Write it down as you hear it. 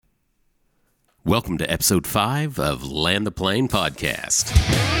Welcome to episode 5 of Land the Plane Podcast.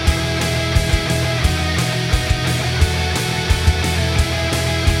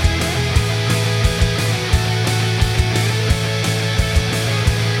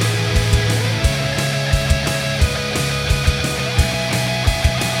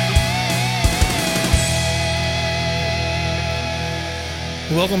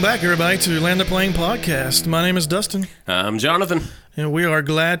 Welcome back, everybody, to Land the Plane Podcast. My name is Dustin. I'm Jonathan. And we are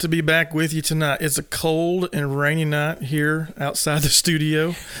glad to be back with you tonight. It's a cold and rainy night here outside the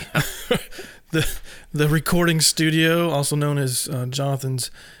studio. the recording studio, also known as Jonathan's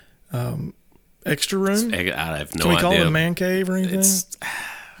extra room. I have no idea. Can we call it a man cave or anything?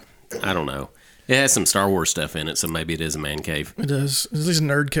 I don't know. It has some Star Wars stuff in it, so maybe it is a man cave. It does. It's at least a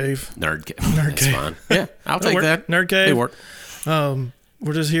nerd cave. Nerd cave. Nerd That's cave. fine. Yeah, I'll take that. Nerd cave. It'll work.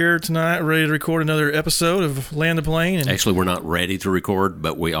 We're just here tonight, ready to record another episode of Land the Plane. And Actually, we're not ready to record,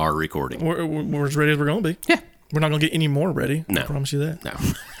 but we are recording. we're as ready as we're going to be. Yeah. We're not going to get any more ready. No. I promise you that.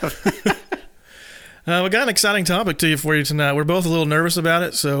 No. We got an exciting topic for you tonight. We're both a little nervous about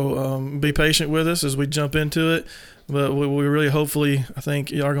it, so be patient with us as we jump into it. But we really, hopefully, I think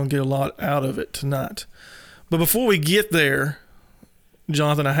you are going to get a lot out of it tonight. But before we get there,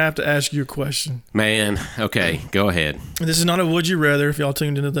 Jonathan, I have to ask you a question. Man, okay, go ahead. This is not a Would You Rather, if y'all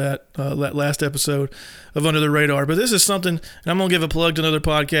tuned into that last episode of Under the Radar. But this is something, and I'm going to give a plug to another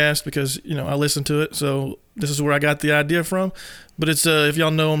podcast because, I listen to it. So this is where I got the idea from. But it's, if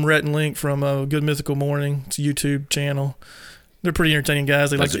y'all know them, Rhett and Link from Good Mythical Morning. It's a YouTube channel. They're pretty entertaining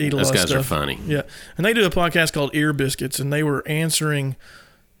guys. They like to eat a lot of stuff. Those guys are funny. Yeah. And they do a podcast called Ear Biscuits, and they were answering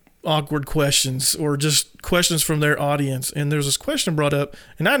awkward questions or just questions from their audience. And there's this question brought up,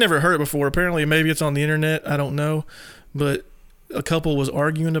 and I never heard it before. Apparently, maybe it's on the internet. I don't know. But a couple was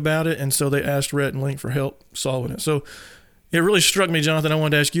arguing about it, and so they asked Rhett and Link for help solving it. So it really struck me, Jonathan. I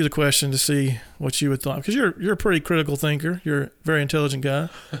wanted to ask you the question to see what you would thought, because you're a pretty critical thinker. You're a very intelligent guy.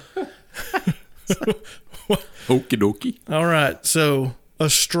 Okie dokie. All right. So a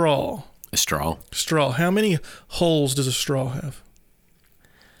straw. A straw. Straw. How many holes does a straw have?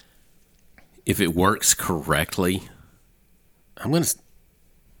 If it works correctly, I'm just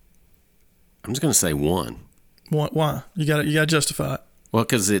gonna say one. Why? You got to justify it. Well,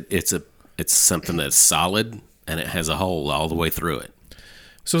 because it's something that's solid and it has a hole all the way through it.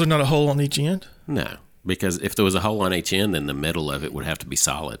 So there's not a hole on each end? No, because if there was a hole on each end, then the middle of it would have to be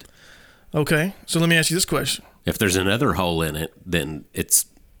solid. Okay, so let me ask you this question. If there's another hole in it, then it's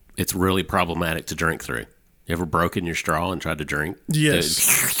really problematic to drink through. You ever broken your straw and tried to drink?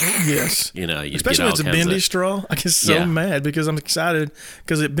 Yes. Yes. You especially if it's a bendy straw. I get so mad because I'm excited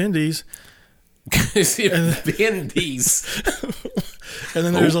because it bendies. Bendies. And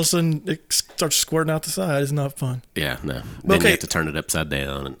then there's all of a sudden it starts squirting out the side. It's not fun. Yeah, no. Then you have to turn it upside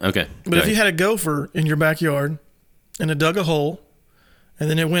down. Okay. But if you had a gopher in your backyard and it dug a hole and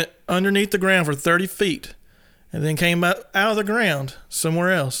then it went underneath the ground for 30 feet and then came out of the ground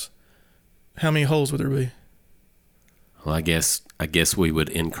somewhere else, how many holes would there be? Well, I guess we would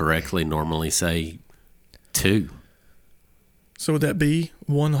incorrectly normally say 2. So would that be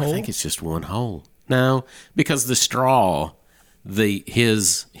one hole? I think it's just one hole. No, because the straw,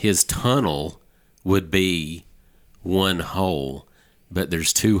 his tunnel would be one hole, but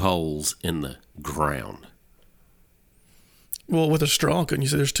there's 2 holes in the ground. Well, with a straw, couldn't you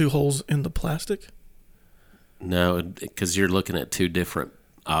say there's 2 holes in the plastic? No, because you're looking at 2 different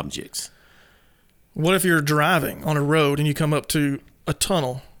objects. What if you're driving on a road and you come up to a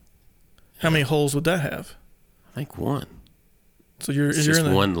tunnel? How many holes would that have? I think 1. So you're just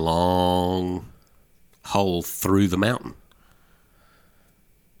in one long hole through the mountain.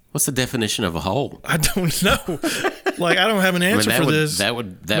 What's the definition of a hole? I don't know. I don't have an answer for this. That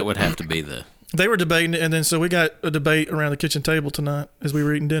would have to be the. They were debating it, and then so we got a debate around the kitchen table tonight as we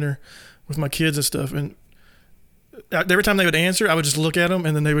were eating dinner with my kids and stuff. And every time they would answer, I would just look at them,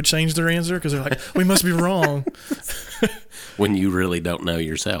 and then they would change their answer because they're like, "We must be wrong." When you really don't know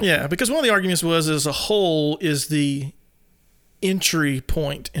yourself. Yeah, because one of the arguments was a hole is the entry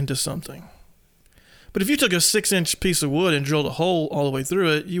point into something. But if you took a 6-inch piece of wood and drilled a hole all the way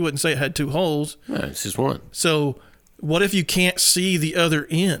through it, you wouldn't say it had 2 holes. No, it's just one. So what if you can't see the other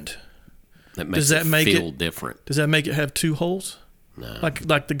end? That makes it feel different. Does that make it have 2 holes? No.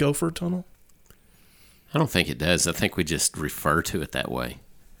 Like the gopher tunnel? I don't think it does. I think we just refer to it that way.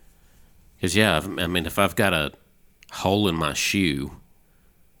 Because, if I've got a hole in my shoe,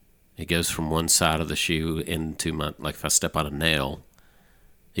 it goes from one side of the shoe into my, if I step on a nail,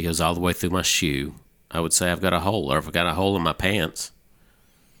 it goes all the way through my shoe. I would say I've got a hole. Or if I've got a hole in my pants,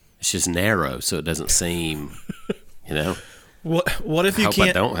 it's just narrow, so it doesn't seem, What if I you hope I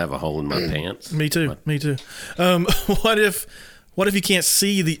can't? don't have a hole in my pants. Me too. Me too. What if you can't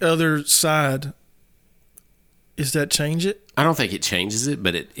see the other side? Does that change it? I don't think it changes it,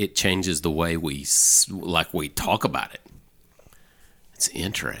 but it changes the way we talk about it. It's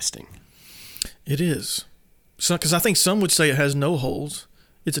interesting. It is. So, because I think some would say it has no holes.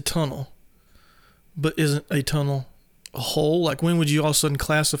 It's a tunnel. But isn't a tunnel a hole? Like, when would you all of a sudden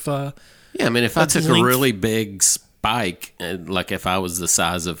classify? Yeah, I mean, if I took length? a really big spike, and like if I was the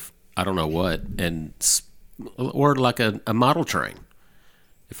size of I don't know what, or like a model train.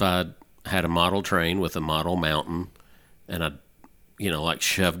 If I had a model train with a model mountain, and I, like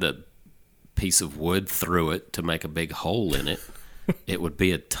shoved a piece of wood through it to make a big hole in it, it would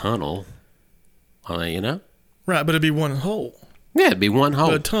be a tunnel. Right, but it'd be one hole. Yeah, it'd be one hole.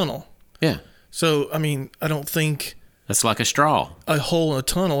 But a tunnel. Yeah, So, I mean, I don't think that's like a straw. a hole in a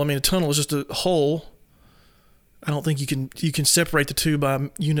tunnel. I mean, a tunnel is just a hole. I don't think you can separate the two by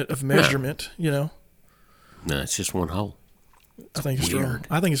unit of measurement. No, it's just one hole. I think a straw. weird.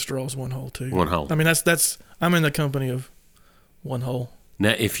 I think a straw is one hole too. One hole. I mean, that's. I'm in the company of one hole.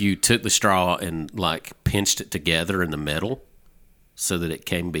 Now, if you took the straw and like pinched it together in the middle so that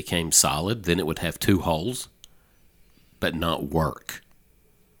it became solid, then it would have two holes, but not work.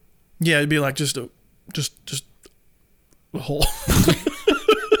 Yeah, it'd be like just a hole.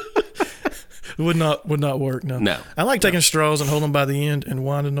 It would not work. No. No. I like taking straws and holding them by the end and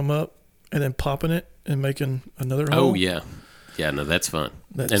winding them up and then popping it and making another hole. Oh yeah, no, that's fun.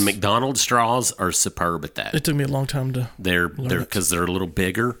 That's- And McDonald's straws are superb at that. It took me a long time to. They're it. because they're a little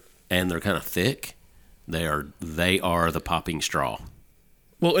bigger and they're kind of thick. They are the popping straw.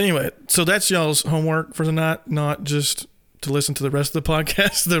 Well, anyway, so that's y'all's homework for tonight, not just to listen to the rest of the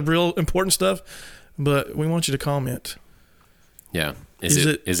podcast, the real important stuff, but we want you to comment. Yeah. Is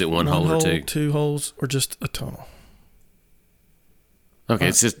it one hole or two? 2 holes, or just a tunnel? Okay,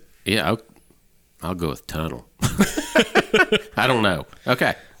 it's just I'll go with tunnel. I don't know.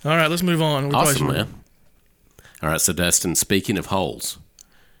 Okay. All right, let's move on. We probably Awesome, should- man. All right, so Dustin, speaking of holes,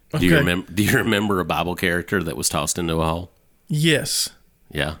 do you Okay. remember a Bible character that was tossed into a hole? Yes.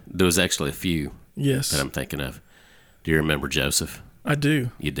 Yeah, there was actually a few Yes. that I'm thinking of. Do you remember Joseph? I do.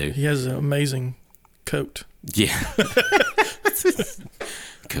 You do? He has an amazing coat. Yeah.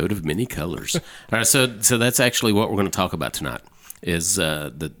 Coat of many colors. All right, so that's actually what we're going to talk about tonight. Is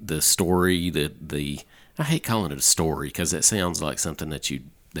the story the I hate calling it a story because it sounds like something that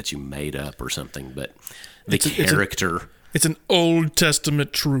you made up or something, but the character. It's an Old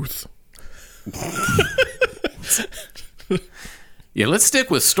Testament truth. Yeah, let's stick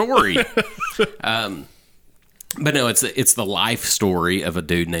with story. But no, it's the life story of a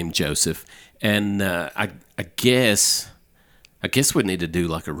dude named Joseph, and I guess we need to do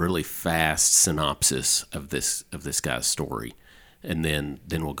like a really fast synopsis of this guy's story, and then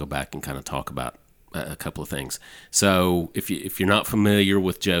we'll go back and kind of talk about a couple of things. So if you're not familiar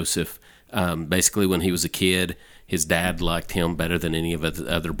with Joseph, basically when he was a kid, his dad liked him better than any of the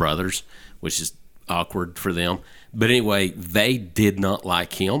other brothers, which is awkward for them. But anyway, they did not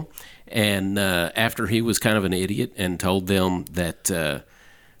like him. And after he was kind of an idiot and told them that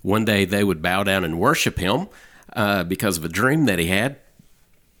one day they would bow down and worship him because of a dream that he had,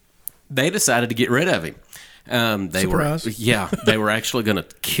 they decided to get rid of him. Surprise. They were actually going to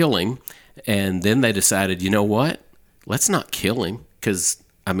kill him. And then they decided, you know what? Let's not kill him because,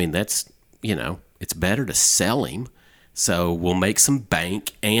 I mean, that's, it's better to sell him. So we'll make some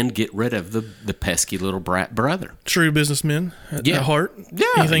bank and get rid of the pesky little brat brother. True businessmen at heart. Yeah,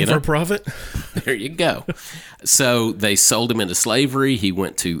 Anything for a profit. There you go. So they sold him into slavery. He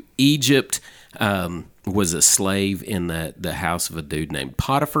went to Egypt, was a slave in the house of a dude named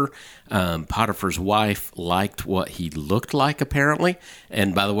Potiphar. Potiphar's wife liked what he looked like, apparently.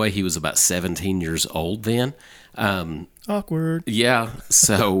 And by the way, he was about 17 years old then. Awkward. Yeah,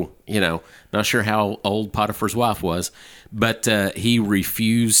 so, not sure how old Potiphar's wife was, but he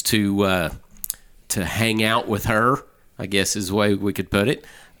refused to hang out with her, I guess is the way we could put it.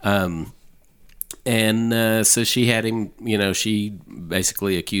 And so she had him, she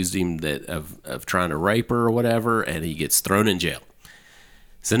basically accused him of trying to rape her or whatever, and he gets thrown in jail.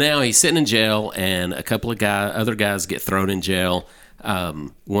 So now he's sitting in jail, and a couple of other guys get thrown in jail.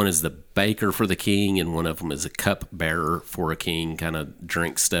 One is the baker for the king, and one of them is a cup bearer for a king, kind of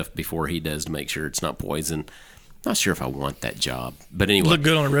drinks stuff before he does to make sure it's not poison. Not sure if I want that job. But anyway. Look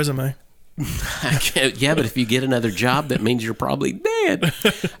good on a resume. Yeah, but if you get another job, that means you're probably dead.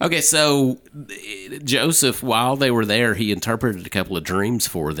 Okay, so Joseph, while they were there, he interpreted a couple of dreams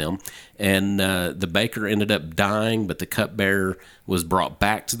for them. And the baker ended up dying, but the cupbearer was brought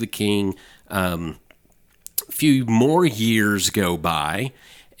back to the king. few more years go by,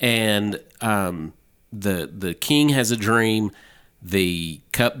 and the king has a dream. The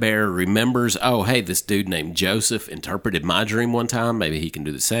cupbearer remembers, oh, hey, this dude named Joseph interpreted my dream one time. Maybe he can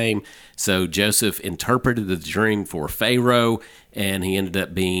do the same. So Joseph interpreted the dream for Pharaoh, and he ended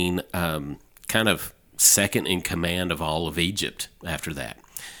up being kind of second in command of all of Egypt after that.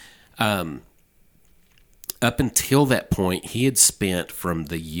 Up until that point, he had spent from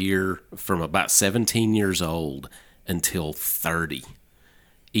about 17 years old until 30,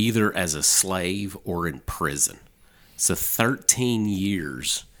 either as a slave or in prison. So 13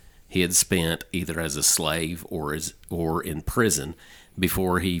 years he had spent either as a slave or in prison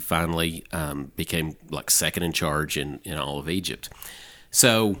before he finally became like second in charge in all of Egypt.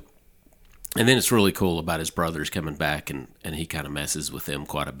 So, and then it's really cool about his brothers coming back, and he kind of messes with them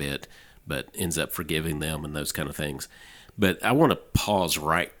quite a bit, but ends up forgiving them and those kind of things. But I want to pause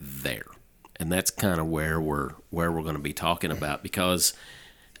right there, and that's kind of where we're going to be talking about, because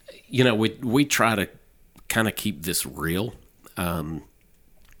we try to kind of keep this real, and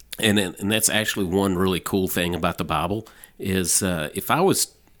that's actually one really cool thing about the Bible is if I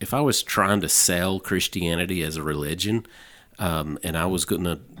was trying to sell Christianity as a religion, and I was going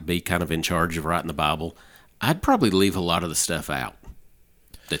to be kind of in charge of writing the Bible, I'd probably leave a lot of the stuff out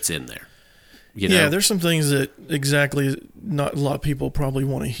that's in there. Yeah, there's some things that exactly not a lot of people probably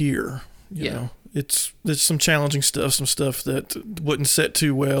want to hear. You know, there's some challenging stuff, some stuff that wouldn't set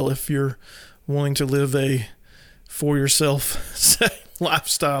too well if you're wanting to live a for yourself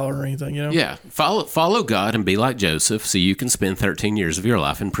lifestyle or anything, Yeah, follow God and be like Joseph, so you can spend 13 years of your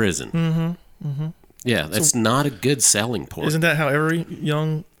life in prison. Mm-hmm. Mm-hmm. Yeah, that's not a good selling point. Isn't that how every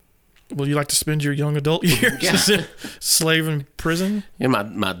would you like to spend your young adult years? Yeah. Slave in prison? Yeah,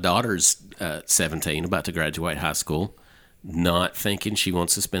 my daughter's 17, about to graduate high school, not thinking she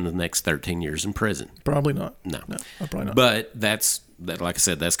wants to spend the next 13 years in prison. Probably not. No, probably not. But that, like I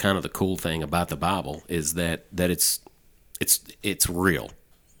said, that's kind of the cool thing about the Bible is that it's real.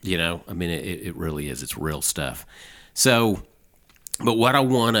 I mean, it really is. It's real stuff. So, but what I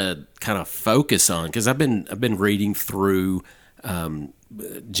want to kind of focus on, because I've been reading through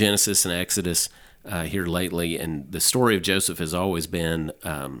Genesis and Exodus here lately, and the story of Joseph has always been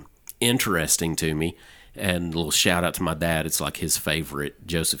interesting to me. And a little shout out to my dad. It's like his favorite.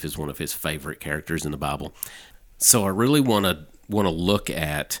 Joseph is one of his favorite characters in the Bible. So I really want to look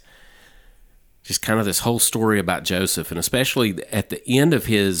at just kind of this whole story about Joseph, and especially at the end of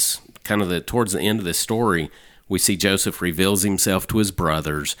his towards the end of this story, we see Joseph reveals himself to his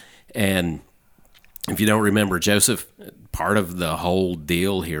brothers. And if you don't remember, Joseph, part of the whole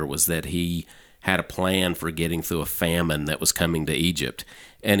deal here was that he had a plan for getting through a famine that was coming to Egypt.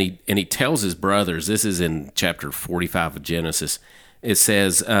 And he tells his brothers, this is in chapter 45 of Genesis, it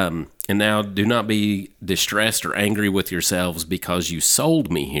says, and now do not be distressed or angry with yourselves because you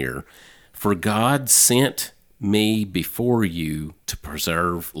sold me here, for God sent me before you to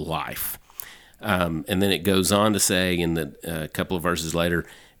preserve life. And then it goes on to say in the couple of verses later,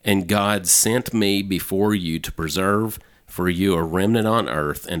 and God sent me before you to preserve for you a remnant on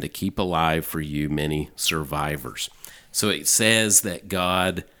earth and to keep alive for you many survivors. So it says that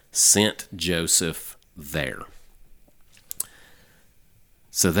God sent Joseph there.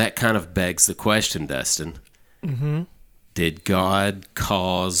 So that kind of begs the question, Dustin. Mm-hmm. Did God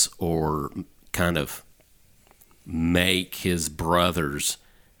cause or kind of make his brothers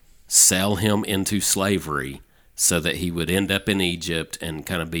sell him into slavery so that he would end up in Egypt and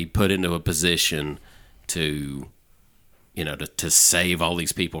kind of be put into a position to save all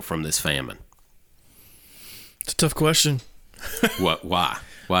these people from this famine? It's a tough question. What? Why?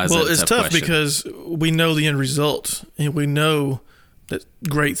 Why is well, that a it's tough question? Because we know the end result, and we know that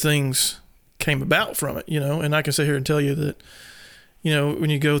great things came about from it. And I can sit here and tell you that,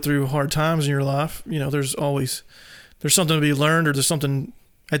 when you go through hard times in your life, there's something to be learned, or there's something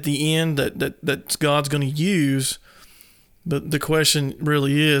at the end that God's going to use. But the question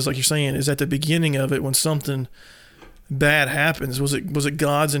really is, like you're saying, is at the beginning of it when something bad happens. Was it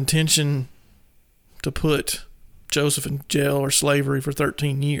God's intention to put Joseph in jail or slavery for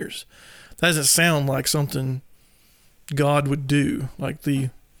 13 years? That doesn't sound like something God would do, like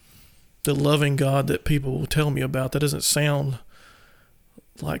the loving God that people will tell me about. That doesn't sound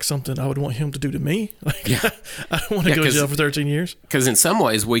like something I would want him to do to me. I don't want to go to jail for 13 years. Because in some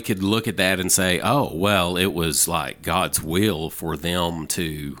ways we could look at that and say, oh, well, it was like God's will for them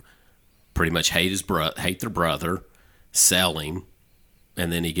to pretty much hate their brother, sell him,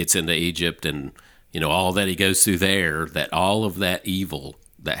 and then he gets into Egypt, and all that he goes through there, that all of that evil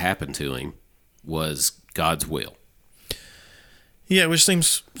that happened to him was God's will. Yeah, which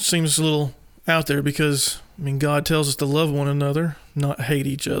seems a little out there, because I mean, God tells us to love one another, not hate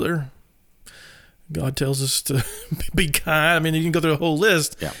each other. God tells us to be kind. I mean, you can go through a whole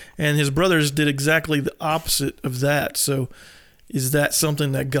list. Yeah. And his brothers did exactly the opposite of that. So is that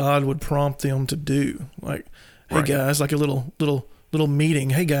something that God would prompt them to do? Like, hey, Right. guys, like a little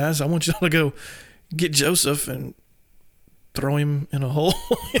meeting. Hey, guys, I want you all to go get Joseph and throw him in a hole.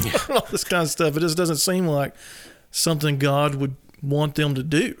 All this kind of stuff. It just doesn't seem like something God would want them to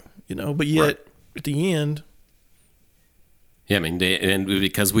do, But yet, Right. at the end, Yeah, I mean, and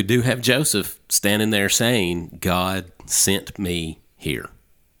because we do have Joseph standing there saying, God sent me here.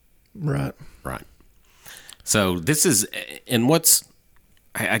 right. Right. So this is, and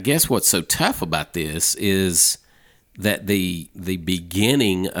I guess what's so tough about this is that the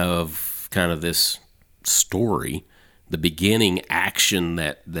beginning of kind of this story, the beginning action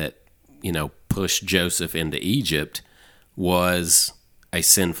that pushed Joseph into Egypt was a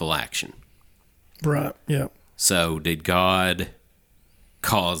sinful action. Right. Yeah. So did God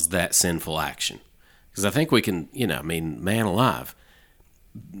cause that sinful action? Because I think we can, man alive,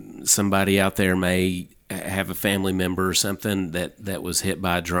 somebody out there may have a family member or something that was hit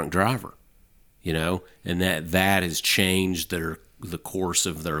by a drunk driver, and that has changed the course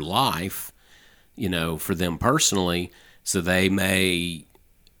of their life, for them personally. So they may,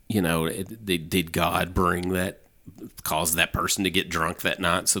 did God cause that person to get drunk that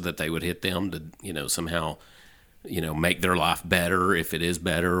night so that they would hit them to, somehow, make their life better if it is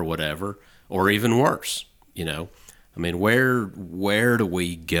better or whatever, or even worse, I mean, where do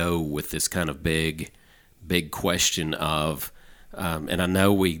we go with this kind of big question of, and I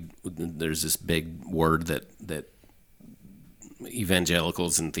know there's this big word that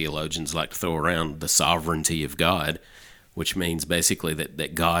evangelicals and theologians like to throw around, the sovereignty of God, which means basically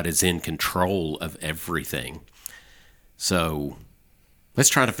that God is in control of everything. So let's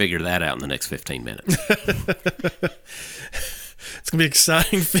try to figure that out in the next 15 minutes. It's going to be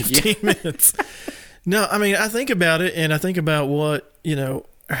exciting 15 minutes. No, I mean, I think about it and I think about what,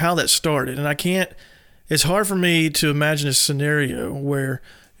 how that started. And it's hard for me to imagine a scenario where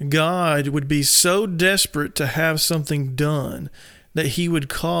God would be so desperate to have something done that he would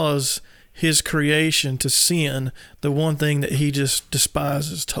cause his creation to sin, the one thing that he just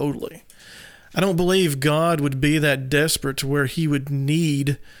despises totally. I don't believe God would be that desperate to where he would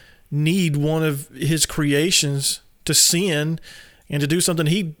need one of his creations to sin and to do something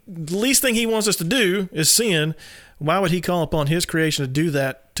the least thing he wants us to do is sin. Why would he call upon his creation to do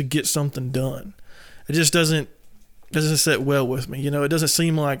that to get something done? It just doesn't sit well with me. It doesn't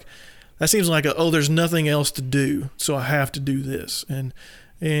seem like that seems like there's nothing else to do, so I have to do this. And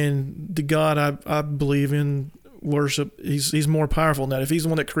the God I believe in, worship, he's more powerful than that. If he's the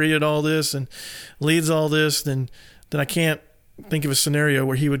one that created all this and leads all this, then I can't think of a scenario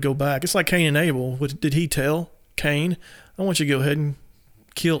where he would go back. It's like Cain and Abel. Did he tell Cain, I want you to go ahead and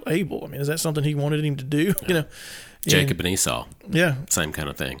kill Abel? I mean, is that something he wanted him to do? Jacob and Esau. Yeah. Same kind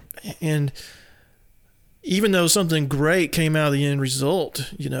of thing. And even though something great came out of the end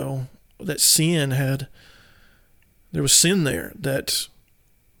result, that there was sin there that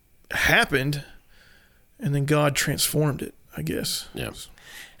happened, and then God transformed it, I guess. Yeah.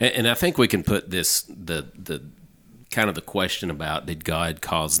 And I think we can put the kind of the question about did God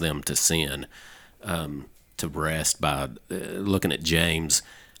cause them to sin to rest by looking at James.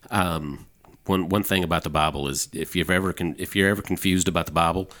 One thing about the Bible is if you're ever confused about the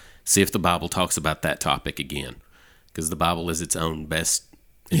Bible, see if the Bible talks about that topic again, because the Bible is its own best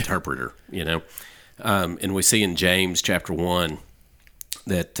interpreter, and we see in James chapter 1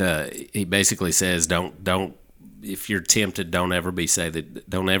 that he basically says, don't if you're tempted, don't ever say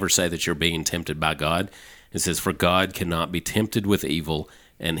that you're being tempted by God. It says, for God cannot be tempted with evil,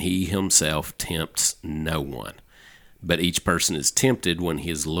 and he himself tempts no one. But each person is tempted when he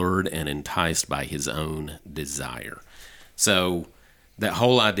is lured and enticed by his own desire. So that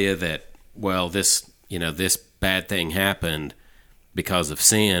whole idea that, well, this bad thing happened because of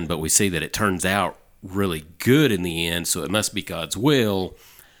sin, but we see that it turns out really good in the end, so it must be God's will.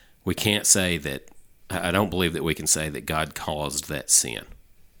 We can't say that. I don't believe that we can say that God caused that sin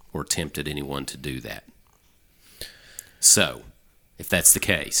or tempted anyone to do that. So, if that's the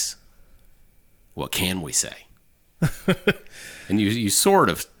case, what can we say? And you sort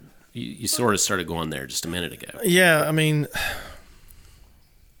of started going there just a minute ago. Yeah, I mean,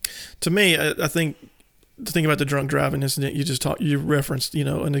 to me, I think to think about the drunk driving incident you referenced,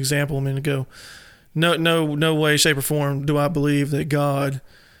 an example a minute ago. No way, shape, or form do I believe that God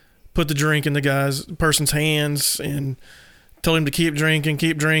put the drink in the person's hands and told him to keep drinking,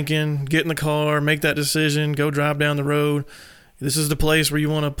 get in the car, make that decision, go drive down the road. This is the place where you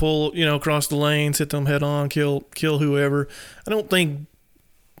want to pull, across the lanes, hit them head on, kill whoever. I don't think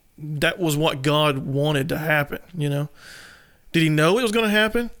that was what God wanted to happen, Did he know it was going to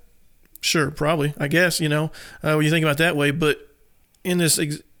happen? Sure, probably, I guess, when you think about it that way. But in this,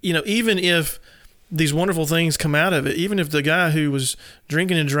 even if these wonderful things come out of it, even if the guy who was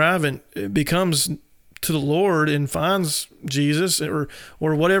drinking and driving becomes to the Lord and finds Jesus or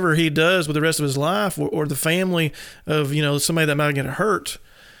whatever he does with the rest of his life, or the family of, somebody that might get hurt,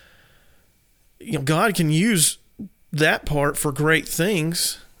 God can use that part for great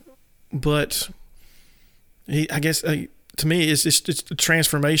things. But I guess to me, it's a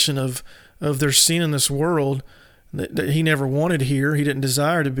transformation of their sin in this world that he never wanted here. He didn't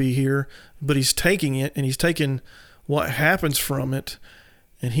desire to be here, but he's taking it, and he's taking what happens from it,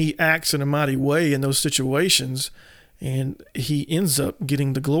 and he acts in a mighty way in those situations, and he ends up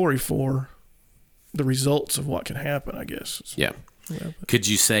getting the glory for the results of what can happen, I guess. Yeah. Could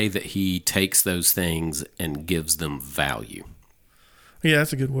you say that he takes those things and gives them value? Yeah,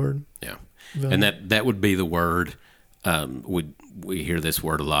 that's a good word. Yeah. Value. And that would be the word. We hear this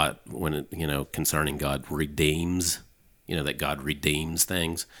word a lot when it, concerning God redeems, that God redeems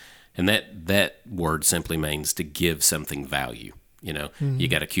things. And that word simply means to give something value. You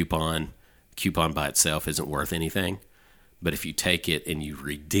got a coupon by itself isn't worth anything. But if you take it and you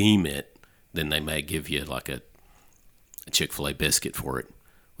redeem it, then they may give you like a Chick-fil-A biscuit for it,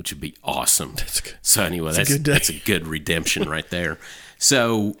 which would be awesome. So anyway, that's a good redemption right there.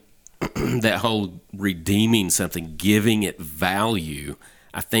 So that whole redeeming something, giving it value,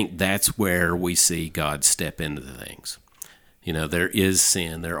 I think that's where we see God step into the things. There is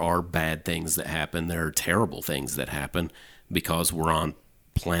sin. There are bad things that happen. There are terrible things that happen because we're on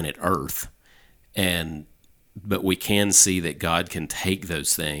planet Earth. But we can see that God can take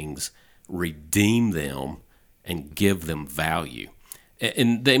those things, redeem them, and give them value.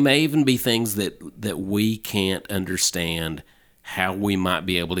 And they may even be things that we can't understand how we might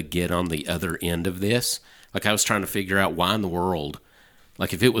be able to get on the other end of this. Like I was trying to figure out why in the world,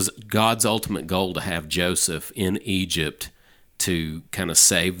 like if it was God's ultimate goal to have Joseph in Egypt to kind of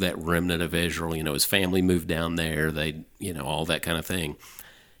save that remnant of Israel, his family moved down there, they, all that kind of thing.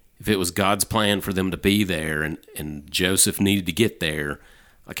 If it was God's plan for them to be there and Joseph needed to get there,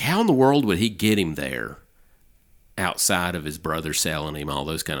 like how in the world would he get him there outside of his brother selling him, all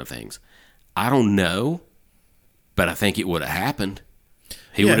those kind of things? I don't know. But I think it would have happened.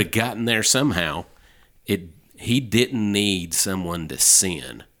 He would have gotten there somehow. He didn't need someone to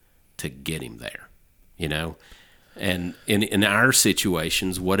sin to get him there, And in our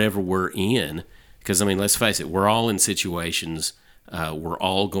situations, whatever we're in, because, let's face it, we're all in situations, we're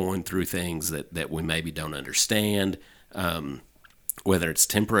all going through things that we maybe don't understand, whether it's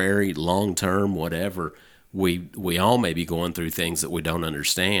temporary, long-term, whatever. We all may be going through things that we don't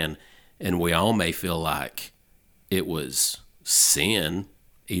understand, and we all may feel like it was sin,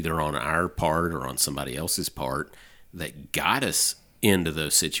 either on our part or on somebody else's part, that got us into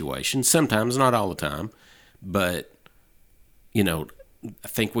those situations. Sometimes, not all the time, but, I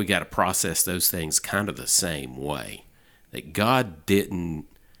think we got to process those things kind of the same way. That God didn't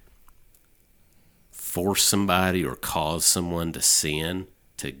force somebody or cause someone to sin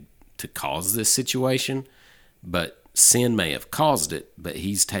to cause this situation, but sin may have caused it, but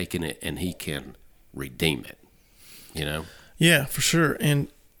he's taken it and he can redeem it. Yeah, for sure. And,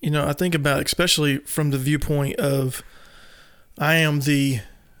 I think about, especially from the viewpoint of, I am I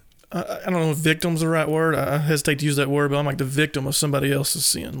don't know if victim's the right word. I hesitate to use that word, but I'm like the victim of somebody else's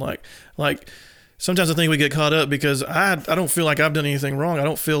sin. Like sometimes I think we get caught up because I don't feel like I've done anything wrong. I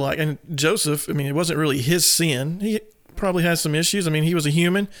don't feel like, and Joseph, it wasn't really his sin. He probably has some issues. He was a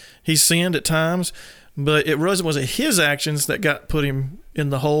human. He sinned at times, but it wasn't his actions that put him in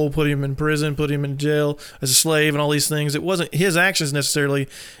the hole, put him in prison, put him in jail as a slave and all these things. It wasn't his actions necessarily.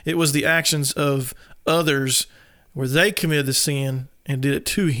 It was the actions of others where they committed the sin and did it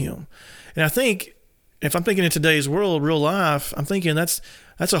to him. And I think, if I'm thinking in today's world, real life, I'm thinking that's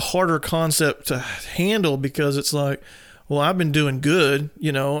a harder concept to handle because it's like, well, I've been doing good.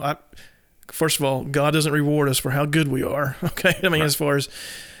 First of all, God doesn't reward us for how good we are. Okay. Right. As far as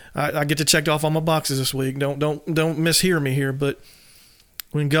I get to check off all my boxes this week. Don't mishear me here, but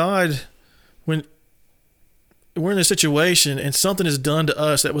when we're in a situation and something is done to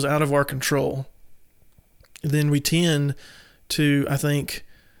us that was out of our control, then we tend to, I think,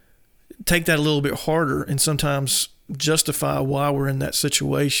 take that a little bit harder and sometimes justify why we're in that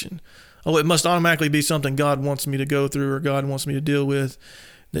situation. Oh, it must automatically be something God wants me to go through or God wants me to deal with,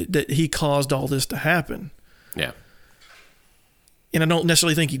 that he caused all this to happen. Yeah. And I don't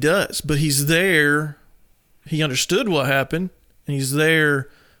necessarily think he does, but he's there. He understood what happened. and he's there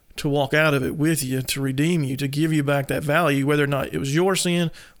to walk out of it with you, to redeem you, to give you back that value, whether or not it was your sin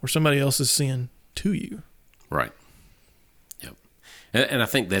or somebody else's sin to you. Right. Yep. And I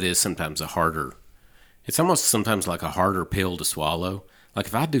think that is sometimes it's almost sometimes like a harder pill to swallow. Like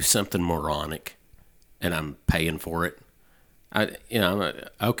if I do something moronic and I'm paying for it, I'm like,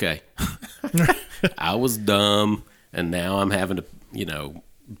 okay, I was dumb and now I'm having to,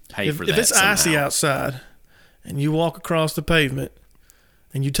 pay for that. If it's somehow. icy outside and you walk across the pavement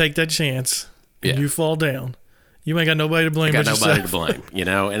and you take that chance and you fall down, you ain't got nobody to blame. I got nobody to blame,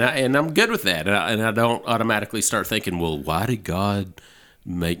 and I'm good with that. And I don't automatically start thinking, well, why did God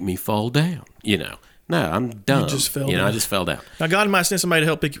make me fall down? No, I'm dumb. You just fell down. I just fell down. Now, God might send somebody to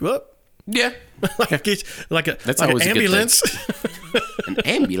help pick you up. Yeah. like That's an always a good ambulance. thing. An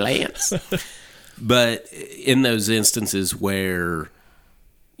ambulance. But in those instances where,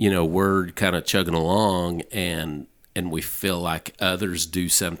 we're kind of chugging along and we feel like others do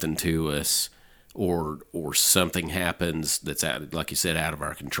something to us or something happens that's out, like you said, out of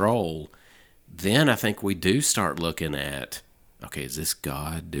our control, then I think we do start looking at, okay, is this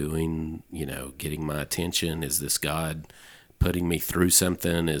God doing, getting my attention? Is this God putting me through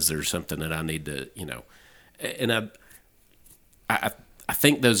something? Is there something that I need to, and I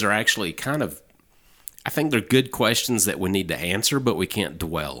think those are actually I think they're good questions that we need to answer, but we can't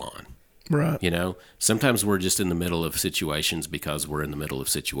dwell on. Right. Sometimes we're just in the middle of situations because we're in the middle of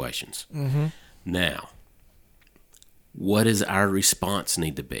situations. Mm-hmm. Now, what does our response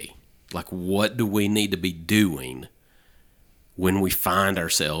need to be? Like, what do we need to be doing when we find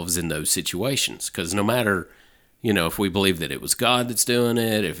ourselves in those situations? Because no matter, if we believe that it was God that's doing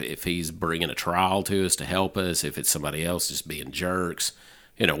it, if he's bringing a trial to us to help us, if it's somebody else just being jerks,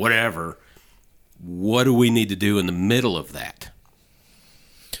 whatever, what do we need to do in the middle of that?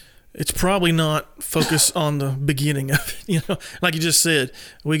 It's probably not focus on the beginning of it. Like you just said,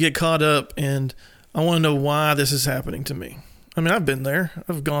 we get caught up and I want to know why this is happening to me. I mean, I've been there.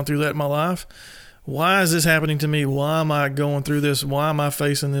 I've gone through that in my life. Why is this happening to me? Why am I going through this? Why am I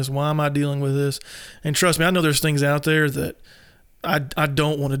facing this? Why am I dealing with this? And trust me, I know there's things out there that I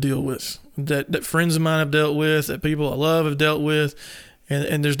don't want to deal with, that friends of mine have dealt with, that people I love have dealt with.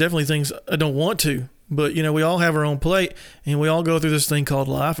 And there's definitely things I don't want to. But, we all have our own plate, and we all go through this thing called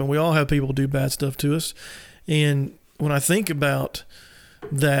life, and we all have people do bad stuff to us. And when I think about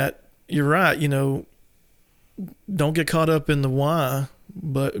that, you're right, don't get caught up in the why,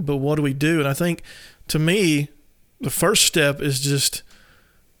 but what do we do? And I think, to me, the first step is just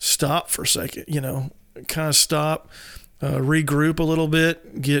stop for a second, kind of stop, regroup a little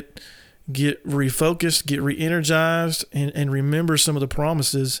bit, get refocused, get re-energized, and remember some of the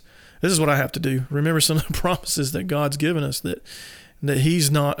promises. This is what I have to do. Remember some of the promises that God's given us, that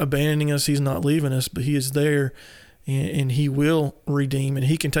he's not abandoning us, he's not leaving us, but he is there, and he will redeem, and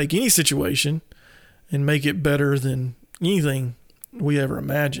he can take any situation and make it better than anything we ever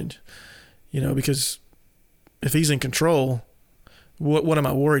imagined. Because if he's in control, what am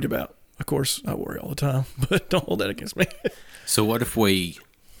I worried about? Of course, I worry all the time, but don't hold that against me. So what if we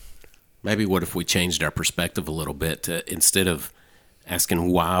changed our perspective a little bit to, instead of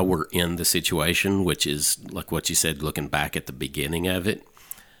asking why we're in the situation, which is like what you said, looking back at the beginning of it,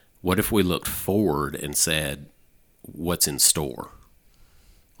 what if we looked forward and said, what's in store?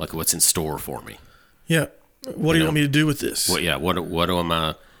 Like, what's in store for me? Yeah. What do you want me to do with this? What's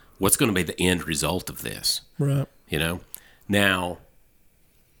going to be the end result of this? Right. Now,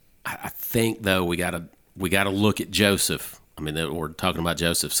 I think though we got to look at Joseph. I mean, we're talking about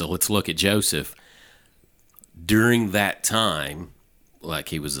Joseph, so let's look at Joseph. During that time, like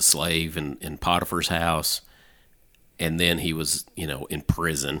he was a slave in Potiphar's house, and then he was, in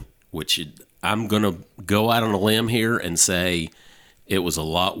prison, which I'm going to go out on a limb here and say it was a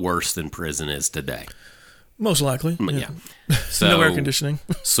lot worse than prison is today. Most likely. Yeah. So, no air conditioning.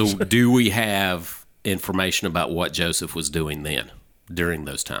 So do we have information about what Joseph was doing then, during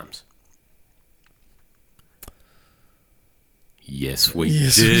those times? Yes, we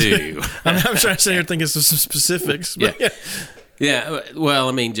do. I'm trying to sit here and think of some specifics. But yeah. Well,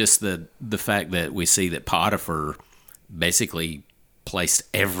 I mean, just the fact that we see that Potiphar basically placed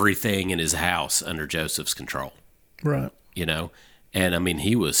everything in his house under Joseph's control. Right. And I mean,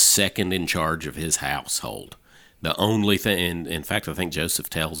 he was second in charge of his household. The only thing, in fact, I think Joseph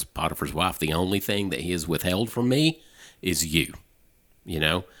tells Potiphar's wife, the only thing that he has withheld from me is you.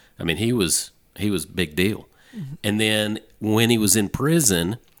 I mean, he was big deal. Mm-hmm. And then when he was in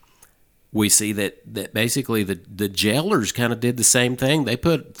prison, we see that basically the jailers kind of did the same thing. They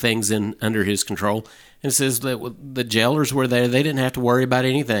put things in under his control. And it says that the jailers were there. They didn't have to worry about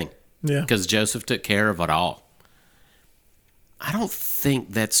anything. Yeah. Because Joseph took care of it all. I don't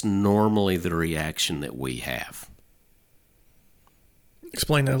think that's normally the reaction that we have.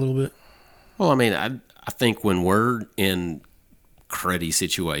 Explain that a little bit. Well, I mean, I think when we're in cruddy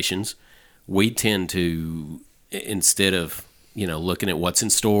situations, we tend to, instead of, looking at what's in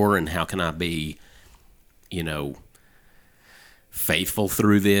store and how can I be, faithful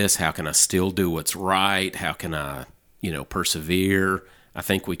through this, how can I still do what's right, how can I, persevere, I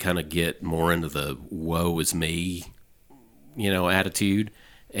think we kind of get more into the woe is me, attitude,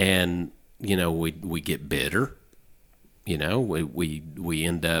 and, we get bitter, we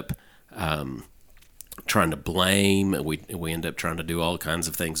end up trying to blame. We end up trying to do all kinds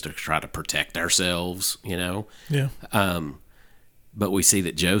of things to try to protect ourselves, Yeah. But we see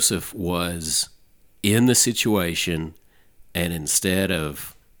that Joseph was in the situation, and instead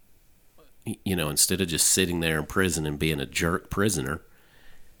of just sitting there in prison and being a jerk prisoner,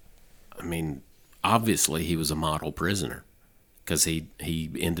 I mean, obviously he was a model prisoner, because he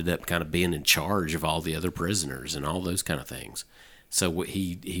ended up kind of being in charge of all the other prisoners and all those kind of things. So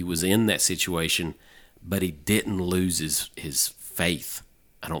he was in that situation, but he didn't lose his faith,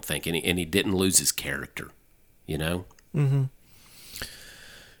 I don't think, and he didn't lose his character, Mm-hmm.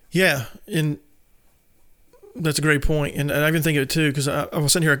 Yeah, and that's a great point. And I even think of it too, because I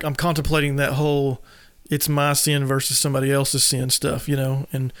was sitting here, I'm contemplating that whole it's my sin versus somebody else's sin stuff,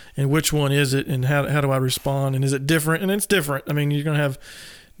 and which one is it, and how do I respond, and is it different? And it's different. I mean, you're going to have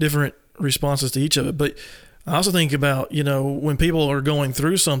different responses to each of it. But I also think about, when people are going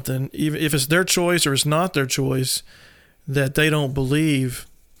through something, even if it's their choice or it's not their choice, that they don't believe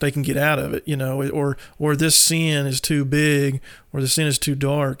they can get out of it, or this sin is too big, or the sin is too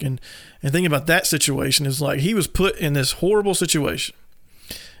dark. And thinking about that situation is like he was put in this horrible situation,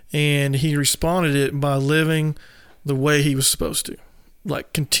 and he responded it by living the way he was supposed to,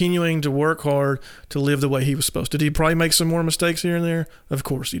 like continuing to work hard to live the way he was supposed to. Did he probably make some more mistakes here and there? Of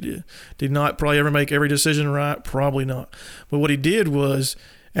course he did. Did not probably ever make every decision right? Probably not. But what he did was,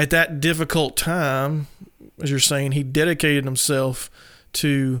 at that difficult time, as you're saying, he dedicated himself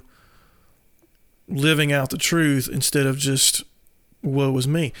to living out the truth instead of just woe is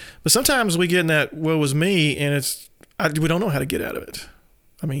me. But sometimes we get in that woe is me, and we don't know how to get out of it.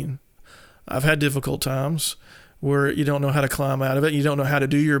 I mean, I've had difficult times where you don't know how to climb out of it. You don't know how to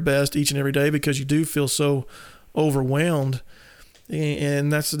do your best each and every day because you do feel so overwhelmed,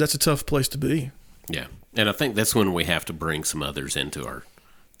 and that's a tough place to be. Yeah, and I think that's when we have to bring some others into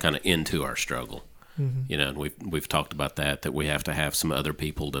our struggle. Mm-hmm. And we've talked about that we have to have some other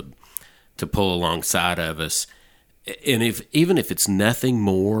people to pull alongside of us, and even if it's nothing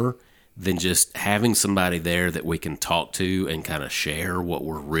more than just having somebody there that we can talk to and kind of share what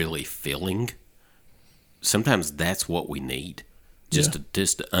we're really feeling. Sometimes that's what we need, just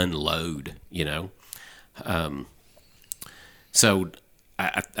to unload, So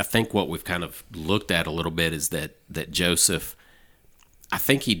I think what we've kind of looked at a little bit is that Joseph, I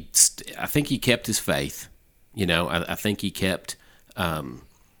think he kept his faith, I think he kept, I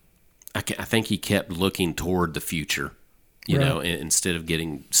think he kept looking toward the future, right, instead of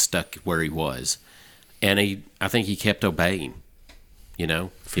getting stuck where he was, and I think he kept obeying. He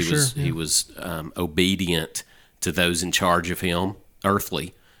was obedient to those in charge of him,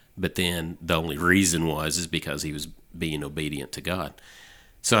 earthly, but then the only reason is because he was being obedient to God.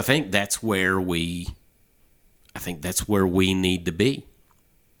 So I think that's where we need to be.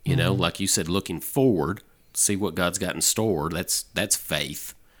 Like you said, looking forward, see what God's got in store. That's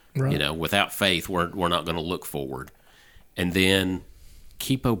faith. Right. Without faith, we're not going to look forward, and then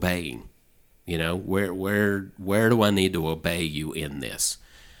keep obeying. Where do I need to obey you in this?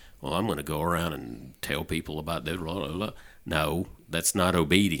 Well, I'm going to go around and tell people about that. Blah, blah, blah. No, that's not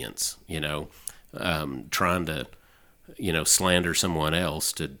obedience. Trying to, slander someone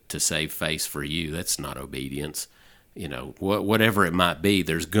else to save face for you. That's not obedience. Whatever it might be,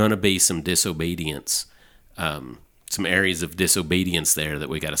 there's going to be some disobedience, some areas of disobedience there that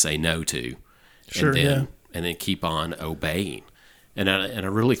we got to say no to. Sure, and then keep on obeying. And I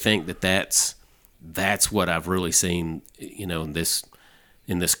really think that's what I've really seen, in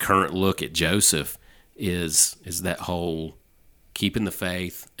this current look at Joseph is that whole keeping the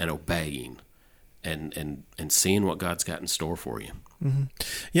faith and obeying and seeing what God's got in store for you. Mm-hmm.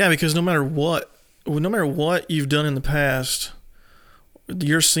 Yeah, because no matter what you've done in the past,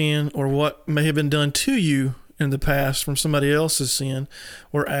 your sin or what may have been done to you in the past from somebody else's sin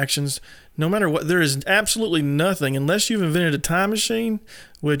or actions, no matter what, there is absolutely nothing, unless you've invented a time machine,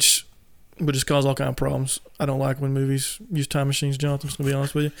 which would just cause all kind of problems. I don't like when movies use time machines, Jonathan. I'm just gonna be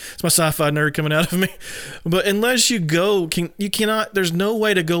honest with you. It's my sci-fi nerd coming out of me. But unless you cannot. There's no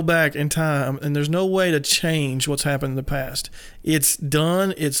way to go back in time, and there's no way to change what's happened in the past. It's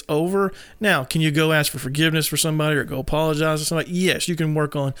done. It's over. Now, can you go ask for forgiveness for somebody or go apologize to somebody? Yes, you can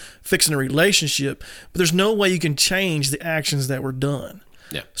work on fixing a relationship, but there's no way you can change the actions that were done.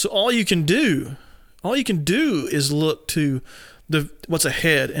 Yeah. So all you can do is look to what's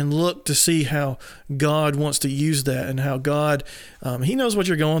ahead and look to see how God wants to use that, and how God, he knows what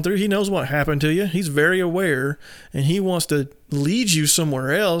you're going through. He knows what happened to you. He's very aware, and he wants to lead you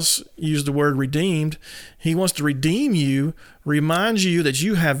somewhere else. Use the word redeemed. He wants to redeem you, remind you that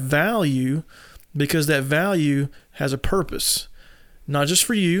you have value, because that value has a purpose. Not just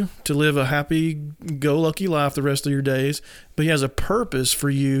for you to live a happy-go-lucky life the rest of your days, but he has a purpose for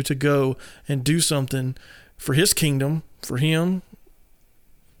you to go and do something for his kingdom, for him.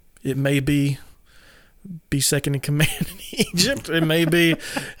 It may be second in command in Egypt. It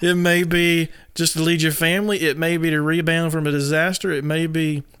may be just to lead your family. It may be to rebound from a disaster. It may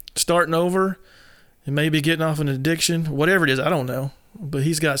be starting over. It may be getting off an addiction. Whatever it is, I don't know. But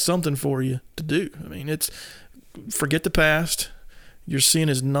he's got something for you to do. I mean, forget the past. Your sin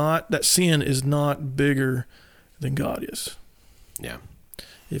is not bigger than God is. Yeah.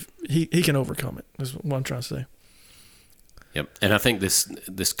 If he can overcome it, is what I'm trying to say. Yep. And I think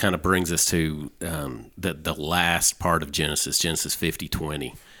this kind of brings us to the last part of Genesis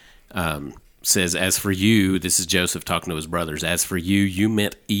 50:20. Says, as for you, this is Joseph talking to his brothers, as for you, you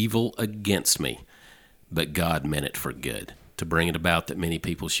meant evil against me, but God meant it for good, to bring it about that many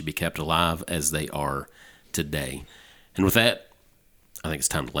people should be kept alive as they are today. And with that, I think it's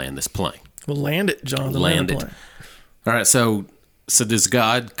time to land this plane. Well, land it, John. Land it. All right, so does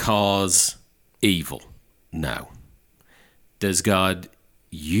God cause evil? No. Does God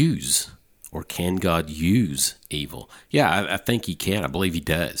use, or can God use evil? Yeah, I think he can. I believe he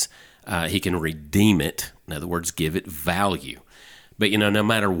does. He can redeem it. In other words, give it value. But, no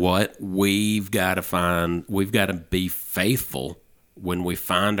matter what, we've got to be faithful when we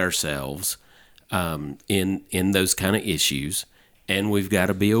find ourselves in those kind of issues, and we've got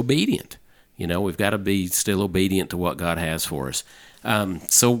to be obedient. We've got to be still obedient to what God has for us.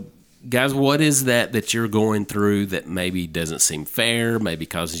 So, guys, what is that you're going through that maybe doesn't seem fair, maybe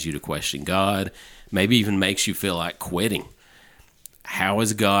causes you to question God, maybe even makes you feel like quitting? How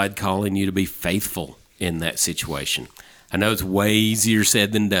is God calling you to be faithful in that situation? I know it's way easier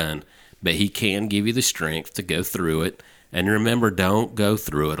said than done, but he can give you the strength to go through it. And remember, don't go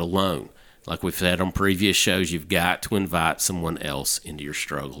through it alone. Like we've said on previous shows, you've got to invite someone else into your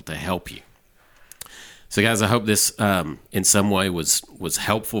struggle to help you. So, guys, I hope this in some way was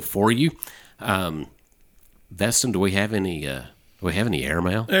helpful for you. Veston, do we have any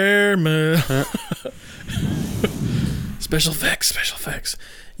airmail? Airmail. Special effects.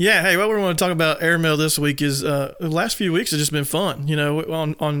 Yeah, hey, what we want to talk about airmail this week is the last few weeks have just been fun.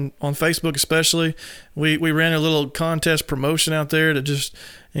 On Facebook especially, we ran a little contest promotion out there to just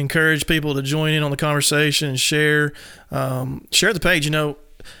encourage people to join in on the conversation and share the page.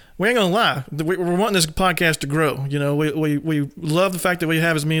 We ain't gonna lie. We're wanting this podcast to grow. We love the fact that we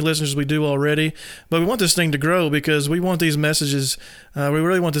have as many listeners as we do already, but we want this thing to grow because we want these messages. We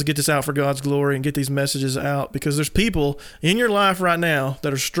really want to get this out for God's glory and get these messages out, because there's people in your life right now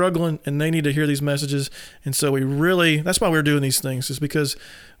that are struggling and they need to hear these messages. And so that's why we're doing these things, is because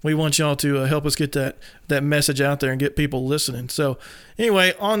we want y'all to help us get that message out there and get people listening. So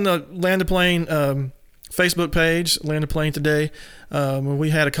anyway, on the Land the Plane Facebook page, Land the Plane today, we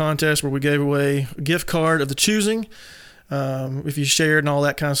had a contest where we gave away a gift card of the choosing. If you shared and all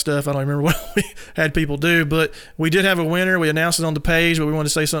that kind of stuff, I don't remember what we had people do, but we did have a winner. We announced it on the page, but we wanted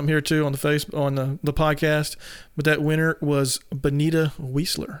to say something here too on the podcast. But that winner was Benita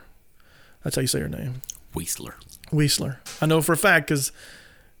Weisler. That's how you say her name. Weisler. I know for a fact because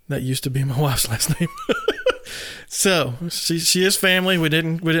that used to be my wife's last name. So she is family. We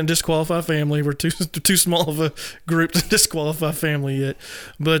didn't disqualify family. We're too small of a group to disqualify family yet.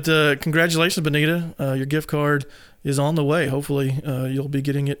 But congratulations, Benita. Your gift card is on the way. Hopefully you'll be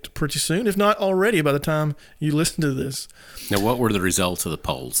getting it pretty soon, if not already by the time you listen to this. Now, what were the results of the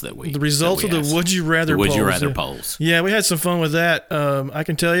polls that we? The results of the Would You Rather polls. Would You Rather polls. Yeah, we had some fun with that. I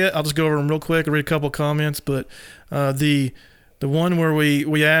can tell you. I'll just go over them real quick. I'll read a couple comments, but the one where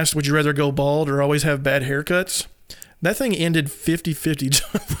we asked, would you rather go bald or always have bad haircuts? That thing ended 50-50.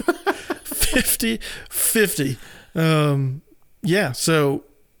 50-50. Yeah, so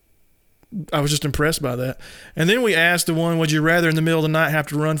I was just impressed by that. And then we asked the one, would you rather in the middle of the night have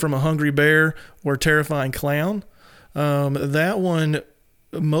to run from a hungry bear or a terrifying clown? That one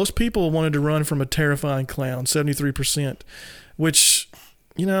most people wanted to run from a terrifying clown, 73%, which,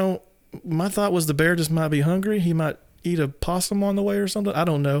 my thought was the bear just might be hungry. He might eat a possum on the way or something. I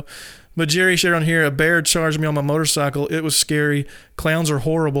don't know. But Jerry shared on here, a bear charged me on my motorcycle. It was scary. Clowns are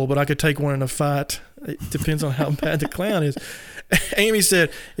horrible, but I could take one in a fight. It depends on how bad the clown is. Amy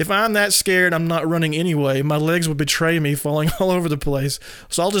said, if I'm that scared, I'm not running anyway. My legs would betray me, falling all over the place.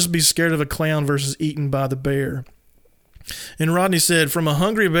 So I'll just be scared of a clown versus eaten by the bear. And Rodney said, from a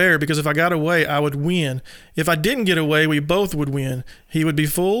hungry bear, because if I got away, I would win. If I didn't get away, we both would win. He would be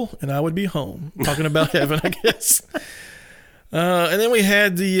full, and I would be home. Talking about heaven, I guess. And then we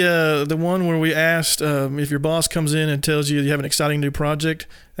had the one where we asked if your boss comes in and tells you have an exciting new project.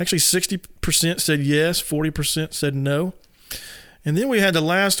 Actually, 60% said yes, 40% said no. And then we had the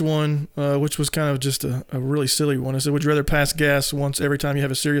last one, which was kind of just a really silly one. I said, would you rather pass gas once every time you have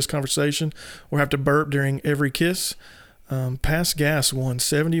a serious conversation or have to burp during every kiss? Pass gas won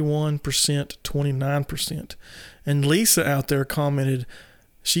 71%, 29%. And Lisa out there commented,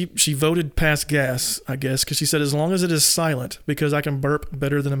 she voted pass gas, I guess, because she said, as long as it is silent, because I can burp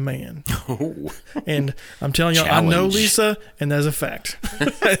better than a man. Oh. And I'm telling you, I know Lisa, and that's a fact.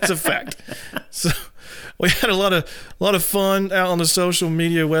 It's a fact. So we had a lot of fun out on the social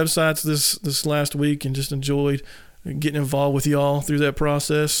media websites this last week, and just enjoyed getting involved with y'all through that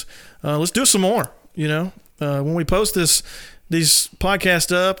process. Let's do some more, when we post these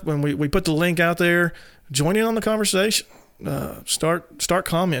podcasts up, when we put the link out there, join in on the conversation. Start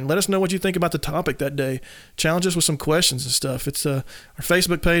commenting. Let us know what you think about the topic that day. Challenge us with some questions and stuff. It's our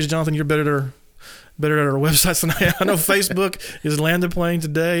Facebook page. Jonathan, you're better at our websites than I am. I know Facebook is Land the Plane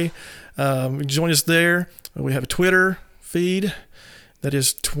Today. Join us there. We have a Twitter feed that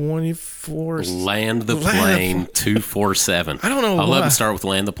is 24. Land the Plane 247. I don't know why. I'll let them start with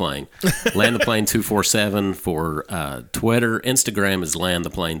Land the Plane. Land the Plane 247 for Twitter. Instagram is Land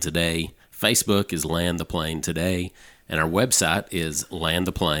the Plane Today. Facebook is Land the Plane Today. And our website is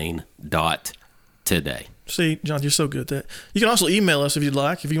landtheplane.today. See, John, you're so good at that. You can also email us if you'd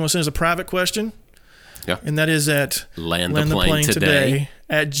like. If you want to send us a private question. Yeah. And that is at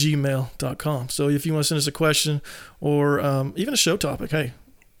landtheplanetoday@gmail.com. So if you want to send us a question or even a show topic, hey,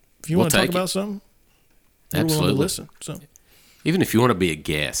 if you want to talk about something, we're willing to listen. So, even if you want to be a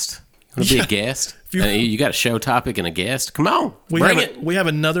guest. You want to be a guest? You got a show topic and a guest? Come on. Bring it. We have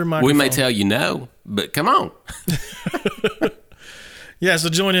another microphone. We may tell you no, but come on. Yeah, so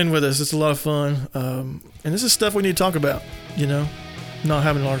join in with us. It's a lot of fun. And this is stuff we need to talk about, not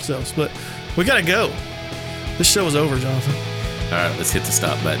having it ourselves. But we got to go. This show is over, Jonathan. All right, let's hit the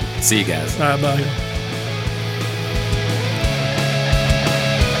stop button. See you guys. All right, bye.